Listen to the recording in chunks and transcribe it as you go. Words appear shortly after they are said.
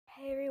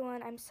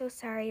I'm so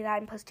sorry that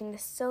I'm posting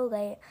this so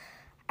late.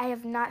 I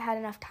have not had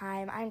enough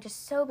time. I'm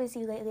just so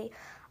busy lately.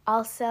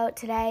 Also,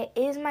 today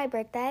is my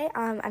birthday.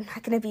 I'm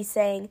not going to be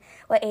saying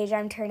what age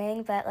I'm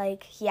turning, but,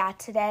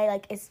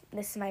 today, this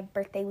is my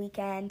birthday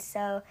weekend.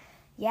 So,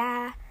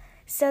 yeah.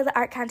 So, the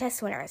art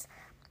contest winners.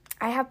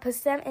 I have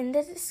posted them in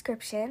the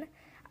description.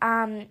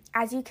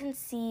 As you can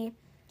see,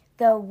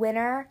 the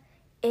winner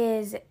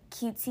is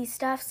Cutesy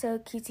Stuff. So,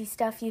 Cutesy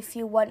Stuff, if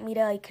you want me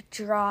to,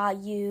 draw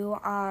you,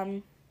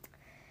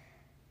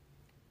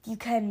 you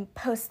can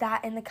post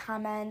that in the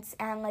comments,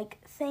 and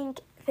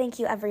thank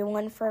you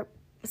everyone for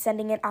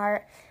sending in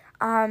art.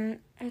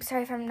 I'm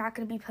sorry if I'm not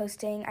going to be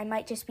posting. I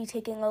might just be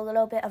taking a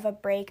little bit of a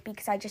break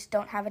because I just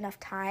don't have enough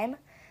time.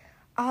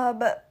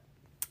 But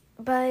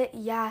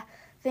yeah,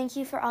 thank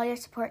you for all your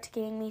support to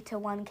getting me to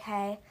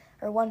 1K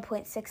or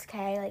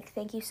 1.6K.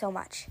 Thank you so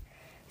much.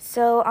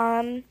 So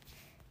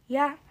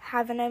yeah,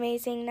 have an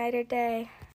amazing night or day.